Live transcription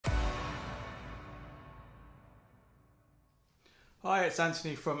Hi, it's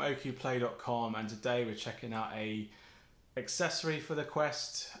Anthony from oqplay.com, and today we're checking out a accessory for the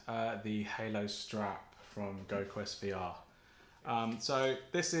Quest, the Halo strap from GoQuest VR. So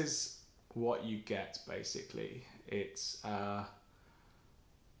this is what you get basically. It's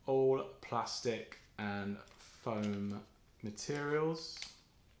all plastic and foam materials,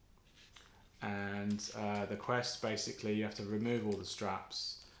 and the Quest, basically you have to remove all the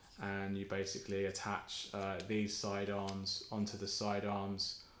straps and you basically attach these sidearms onto the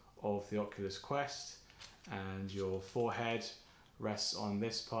sidearms of the Oculus Quest, and your forehead rests on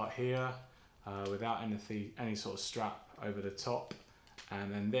this part here without any sort of strap over the top,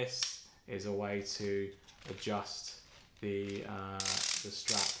 and then this is a way to adjust the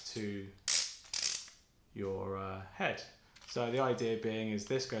strap to your head. So the idea being is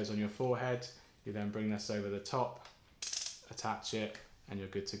this goes on your forehead, you then bring this over the top, attach it, and you're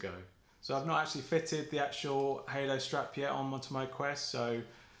good to go. So I've not actually fitted the actual Halo strap yet onto my Quest, so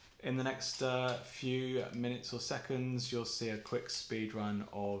in the next few minutes or seconds you'll see a quick speed run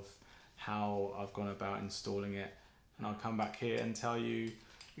of how I've gone about installing it, and I'll come back here and tell you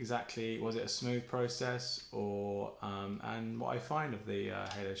exactly was it a smooth process or and what I find of the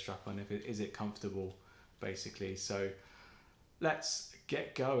Halo strap on, is it comfortable basically. So let's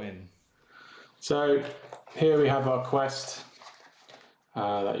get going. So here we have our Quest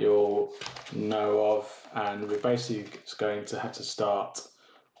that you'll know of, and we're basically just going to have to start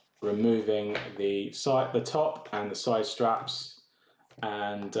removing the top and the side straps,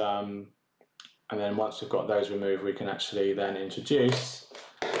 and then once we've got those removed we can actually then introduce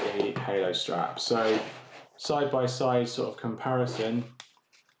the Halo strap. So side by side sort of comparison,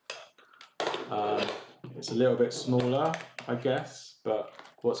 it's a little bit smaller I guess, but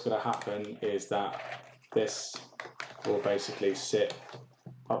what's going to happen is that this will basically sit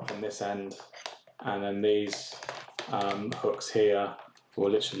up on this end, and then these hooks here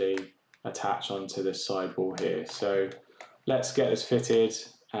will literally attach onto this sidewall here. So let's get this fitted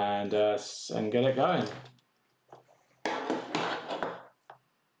and get it going.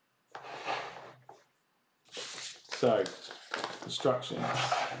 So instructions.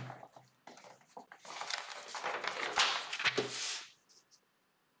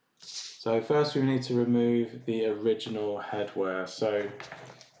 So first we need to remove the original headwear. So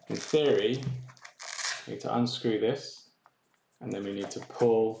in theory, we need to unscrew this, and then we need to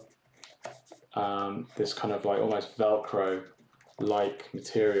pull this kind of like almost Velcro-like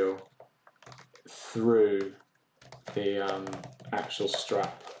material through the actual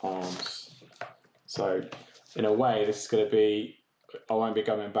strap arms. So in a way this is going to be, I won't be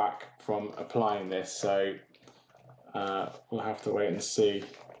coming back from applying this, so we'll have to wait and see.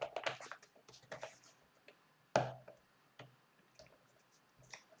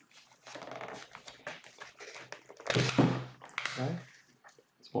 Okay,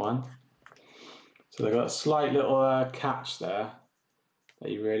 that's one. So they've got a slight little catch there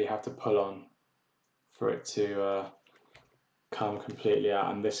that you really have to pull on for it to come completely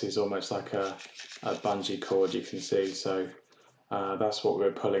out, and this is almost like a bungee cord, you can see, so that's what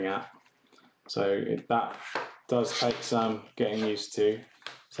we're pulling at. So that does take some getting used to,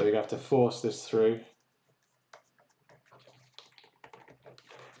 so we have to force this through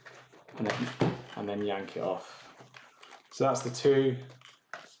and then yank it off. So that's the two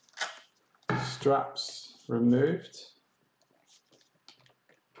straps removed,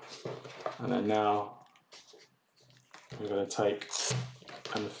 and then now we're going to take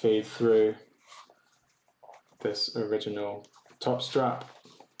and feed through this original top strap,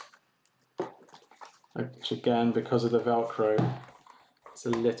 which again, because of the Velcro, it's a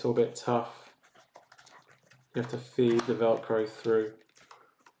little bit tough. You have to feed the Velcro through.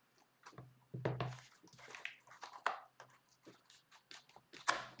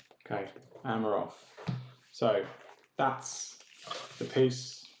 Okay, and we're off. So that's the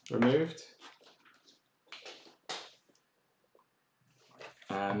piece removed.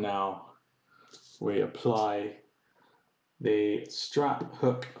 And now we apply the strap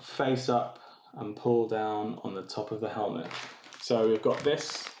hook face up and pull down on the top of the helmet. So we've got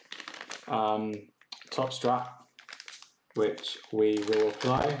this top strap which we will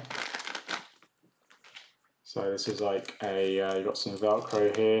apply. So this is like a, you've got some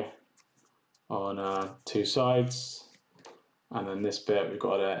Velcro here on two sides, and then this bit we've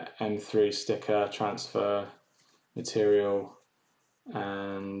got a M3 sticker transfer material,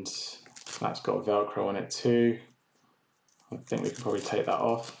 and that's got Velcro on it too. I think we can probably take that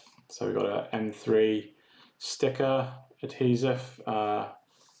off. So we've got an M3 sticker adhesive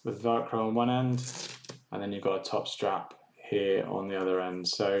with Velcro on one end, and then you've got a top strap here on the other end.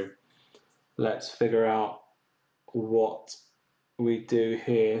 So let's figure out what we do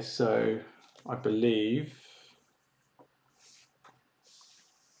here. So I believe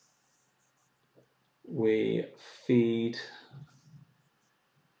we feed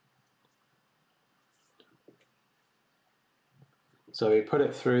so we put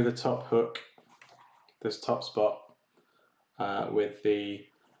it through the top hook, this top spot, with the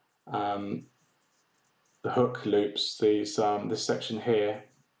hook loops, these this section here.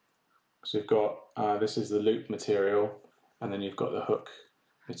 So you've got this is the loop material, and then you've got the hook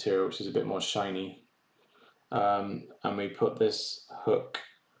material, which is a bit more shiny. And we put this hook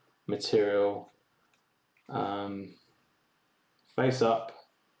material face up,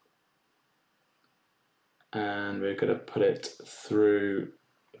 and we're going to put it through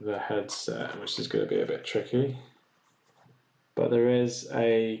the headset, which is going to be a bit tricky. But there is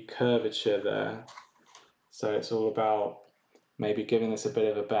a curvature there, so it's all about maybe giving this a bit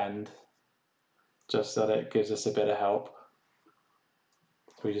of a bend, just so that it gives us a bit of help.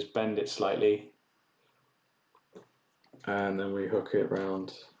 So we just bend it slightly, and then we hook it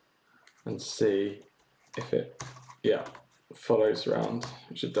round and see if it, yeah, follows round,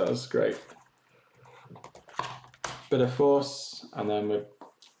 which it does. Great. Bit of force, and then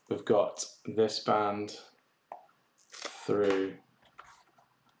we've got this band through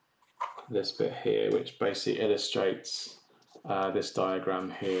this bit here, which basically illustrates this diagram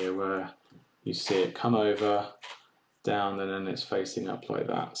here, where you see it come over, down, and then it's facing up like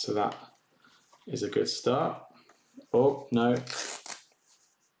that. So that is a good start. Oh, no,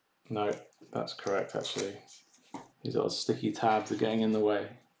 that's correct actually. These little sticky tabs are getting in the way.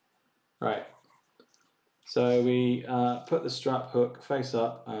 Right, so we put the strap hook face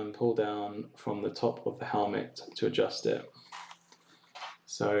up and pull down from the top of the helmet to adjust it.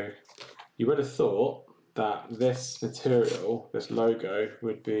 So you would have thought that this material, this logo,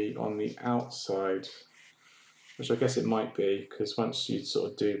 would be on the outside, which I guess it might be, because once you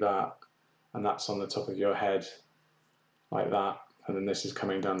sort of do that, and that's on the top of your head, like that, and then this is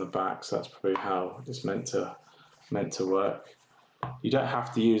coming down the back, so that's probably how it's meant to work. You don't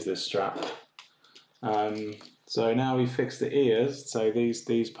have to use this strap. So now we fix the ears, so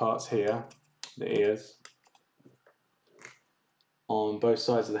these parts here, the ears, on both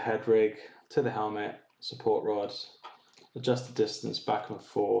sides of the head rig to the helmet, support rods, adjust the distance back and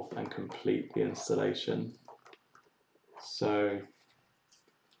forth, and complete the installation. So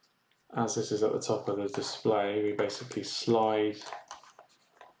as this is at the top of the display, we basically slide,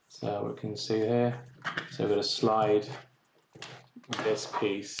 so we can see here, so we're going to slide this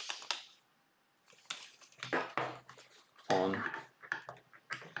piece on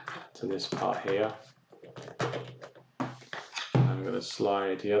to this part here, and I'm going to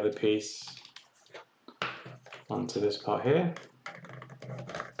slide the other piece onto this part here,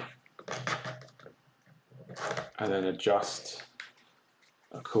 and then adjust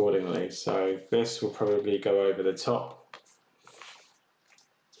accordingly. So this will probably go over the top,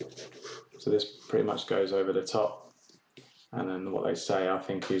 so this pretty much goes over the top, and then what they say, I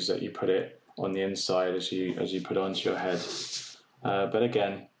think, is that you put it on the inside as you put it onto your head. But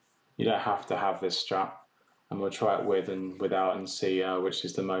again, you don't have to have this strap, and we'll try it with and without and see which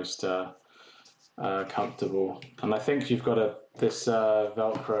is the most comfortable. And I think you've got this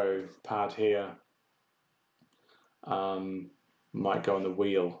Velcro pad here might go on the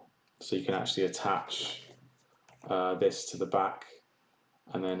wheel, so you can actually attach this to the back,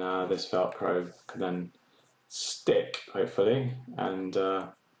 and then this Velcro can then stick, hopefully, and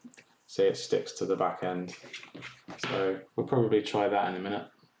see, it sticks to the back end. So we'll probably try that in a minute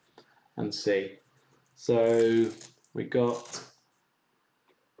and see. So we got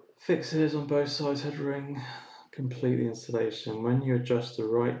fixes on both sides head ring, complete the installation. When you adjust the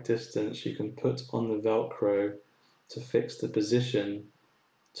right distance, you can put on the Velcro to fix the position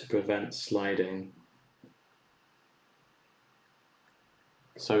to prevent sliding.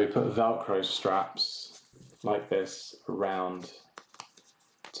 So we put Velcro straps like this around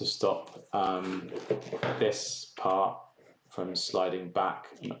to stop this part from sliding back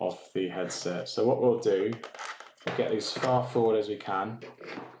and off the headset. So what we'll do, we'll get these as far forward as we can.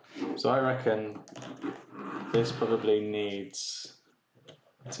 So I reckon this probably needs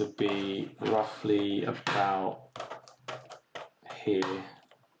to be roughly about here,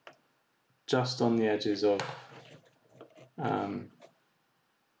 just on the edges of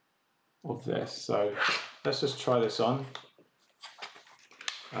this. So let's just try this on.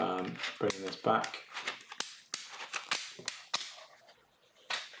 Bringing this back.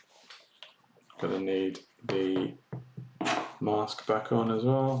 Gonna need the mask back on as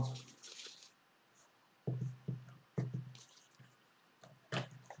well.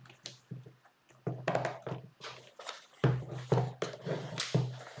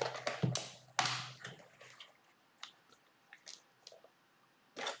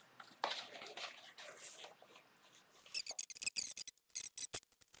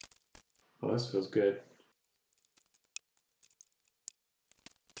 Well, this feels good.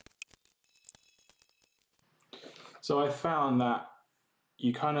 So I found that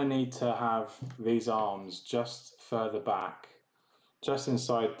you kind of need to have these arms just further back, just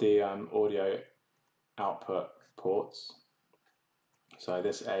inside the audio output ports. So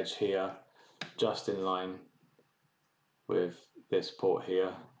this edge here, just in line with this port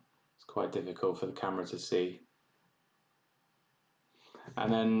here. It's quite difficult for the camera to see.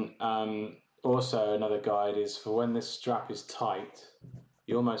 And then also another guide is for when this strap is tight,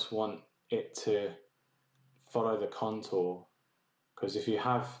 you almost want it to follow the contour, because if you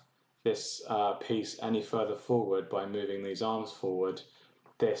have this piece any further forward by moving these arms forward,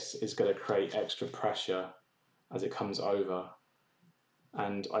 this is going to create extra pressure as it comes over.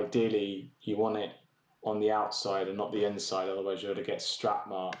 And ideally you want it on the outside and not the inside, otherwise you're going to get strap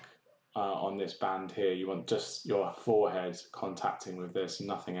mark on this band here. You want just your forehead contacting with this and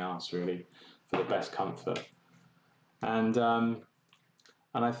nothing else really for the best comfort.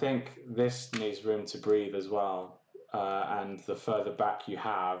 And I think this needs room to breathe as well. And the further back you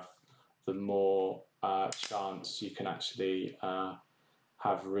have, the more chance you can actually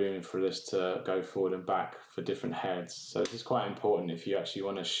have room for this to go forward and back for different heads. So this is quite important if you actually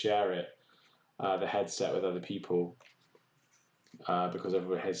want to share it, the headset with other people, because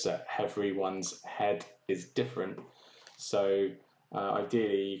everyone's head is different. So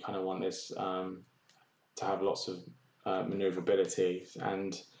ideally you kind of want this to have lots of maneuverability,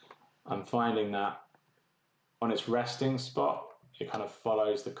 and I'm finding that on its resting spot it kind of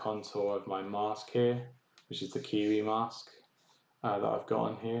follows the contour of my mask here, which is the Kiwi mask that I've got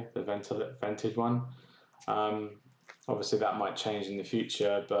on here, the vented one. Obviously that might change in the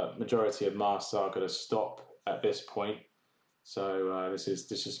future, but majority of masks are going to stop at this point. So this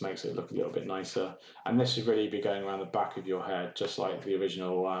just makes it look a little bit nicer, and this should really be going around the back of your head, just like the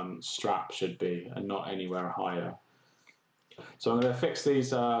original strap should be, and not anywhere higher. So I'm going to fix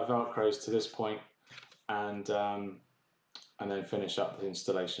these Velcros to this point, and then finish up the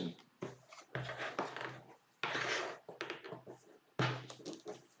installation.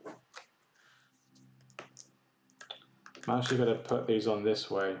 I'm actually going to put these on this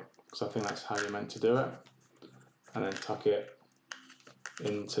way, because I think that's how you're meant to do it, and then tuck it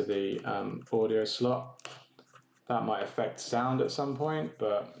into the audio slot. That might affect sound at some point,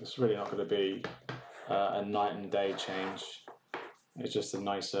 but it's really not going to be a night and day change. It's just a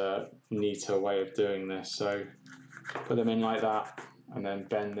nicer, neater way of doing this. So put them in like that, and then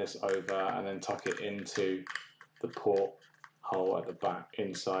bend this over, and then tuck it into the port hole at the back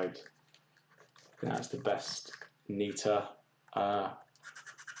inside. I think that's the best, neater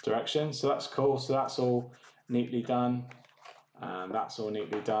direction. So that's cool. So that's all neatly done, and that's all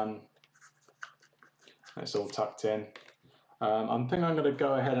neatly done. It's all tucked in. I think I'm going to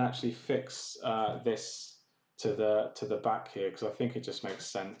go ahead and actually fix this to the back here, because I think it just makes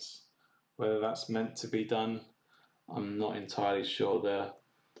sense. Whether that's meant to be done, I'm not entirely sure.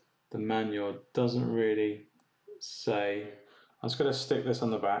 The manual doesn't really say. I'm just going to stick this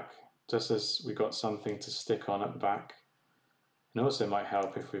on the back, just as we got something to stick on at the back. And also might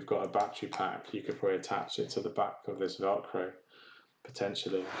help if we've got a battery pack, you could probably attach it to the back of this Velcro,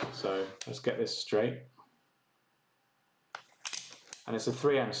 potentially. So let's get this straight. And it's a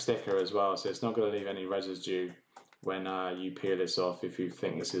 3M sticker as well, so it's not going to leave any residue when you peel this off if you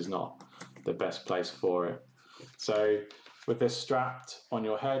think this is not the best place for it. So with this strapped on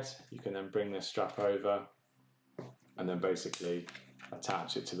your head, you can then bring this strap over and then basically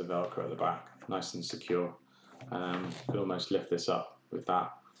attach it to the Velcro at the back, nice and secure. You can almost lift this up with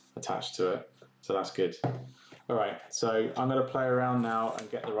that attached to it, so that's good. Alright, so I'm going to play around now and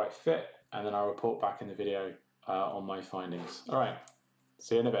get the right fit, and then I'll report back in the video on my findings. Alright,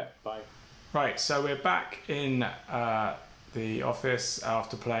 see you in a bit, bye. Right, so we're back in the office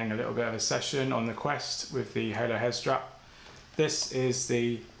after playing a little bit of a session on the Quest with the Halo head strap. This is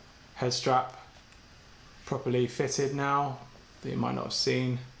the head strap properly fitted now that you might not have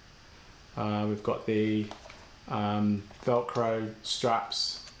seen. We've got the Velcro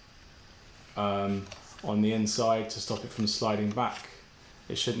straps on the inside to stop it from sliding back.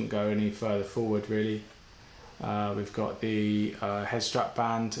 It shouldn't go any further forward really. We've got the head strap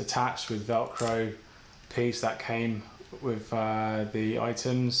band attached with Velcro piece that came with the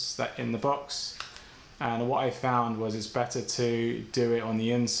items that in the box, and what I found was it's better to do it on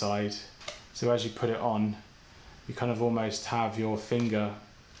the inside. So as you put it on, you kind of almost have your finger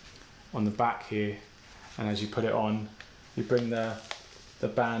on the back here, and as you put it on, you bring the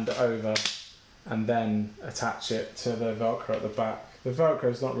band over and then attach it to the Velcro at the back. The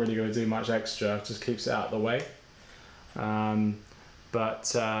Velcro is not really going to do much extra, it just keeps it out of the way.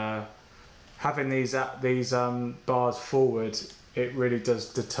 But having these bars forward, it really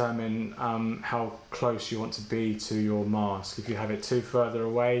does determine how close you want to be to your mask. If you have it too further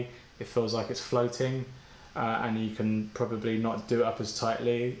away, it feels like it's floating, and you can probably not do it up as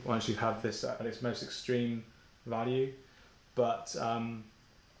tightly once you have this at its most extreme value. But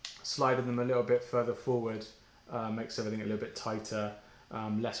sliding them a little bit further forward makes everything a little bit tighter,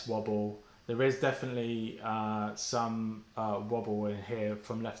 less wobble. There is definitely some wobble in here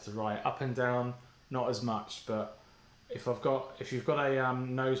from left to right, up and down, not as much. But if you've got a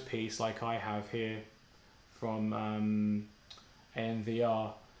nose piece like I have here from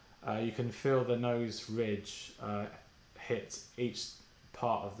ANVR, you can feel the nose ridge hit each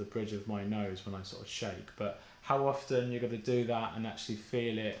part of the bridge of my nose when I sort of shake. But how often you're going to do that and actually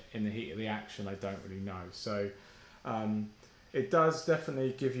feel it in the heat of the action, I don't really know. So it does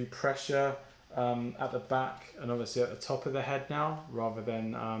definitely give you pressure at the back and obviously at the top of the head now, rather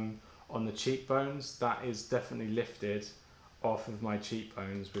than on the cheekbones. That is definitely lifted off of my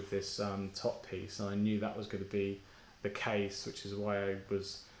cheekbones with this top piece, and I knew that was going to be the case, which is why I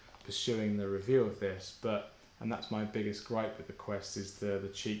was pursuing the review of this. And that's my biggest gripe with the Quest, is the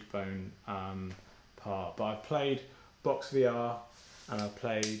cheekbone part. But I've played Box VR and I've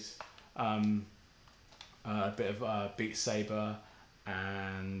played a bit of Beat Saber,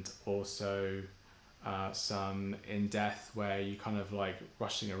 and also some In Death, where you kind of like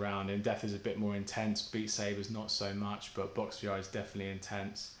rushing around. In Death is a bit more intense, Beat Saber's not so much, but Box VR is definitely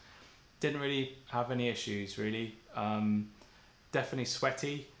intense. Didn't really have any issues really. Definitely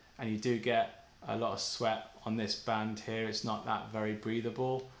sweaty, and you do get a lot of sweat on this band here. It's not that very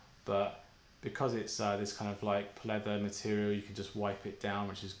breathable, but because it's this kind of like leather material, you can just wipe it down,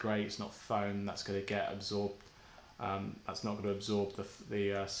 which is great. It's not foam that's going to get absorbed. That's not going to absorb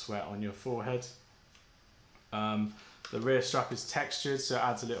the sweat on your forehead. The rear strap is textured, so it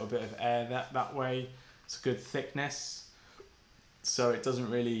adds a little bit of air that way. It's a good thickness, so it doesn't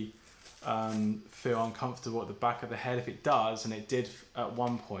really feel uncomfortable at the back of the head. If it does, and it did at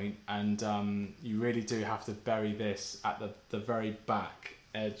one point, and you really do have to bury this at the very back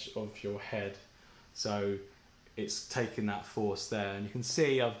edge of your head, so it's taking that force there. And you can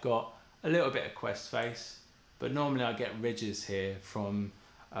see I've got a little bit of Quest face, but normally I get ridges here from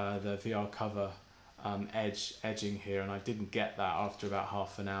the VR cover edging here, and I didn't get that after about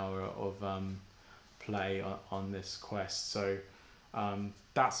half an hour of play on this Quest. So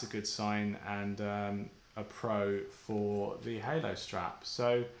that's a good sign, and a pro for the Halo strap.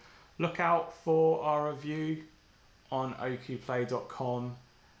 So look out for our review on ocuplay.com,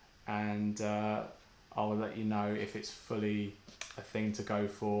 and I'll let you know if it's fully a thing to go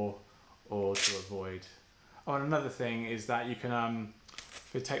for or to avoid. Oh, and another thing is that you can,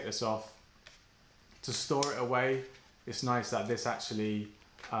 if you take this off, to store it away, it's nice that this actually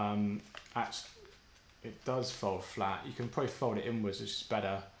it does fold flat. You can probably fold it inwards, which is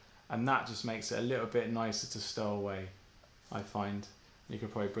better, and that just makes it a little bit nicer to stow away, I find. You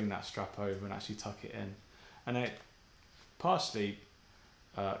could probably bring that strap over and actually tuck it in, and it partially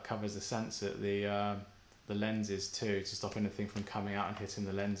covers the sensor, the lenses too, to stop anything from coming out and hitting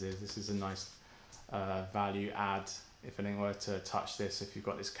the lenses. This is a nice value add if anything were to touch this, if you've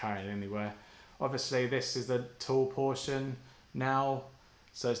got this carried anywhere. Obviously this is the tool portion now,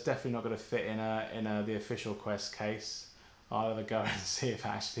 so it's definitely not going to fit in the official Quest case. I'll either go and see if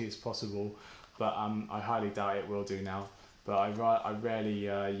actually it's possible, but I highly doubt it will do now. But I rarely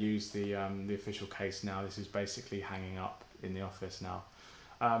use the official case now. This is basically hanging up in the office now.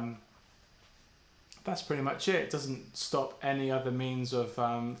 That's pretty much it. It doesn't stop any other means of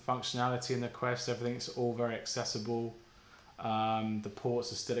functionality in the Quest. Everything's all very accessible. The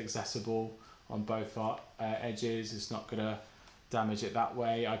ports are still accessible on both edges. It's not going to damage it that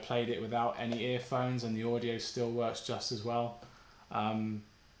way. I played it without any earphones, and the audio still works just as well. Yeah,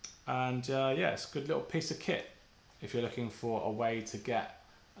 it's a good little piece of kit if you're looking for a way to get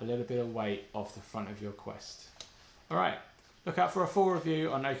a little bit of weight off the front of your Quest. Alright, look out for a full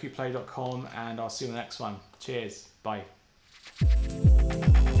review on ocuplay.com, and I'll see you in the next one. Cheers, bye.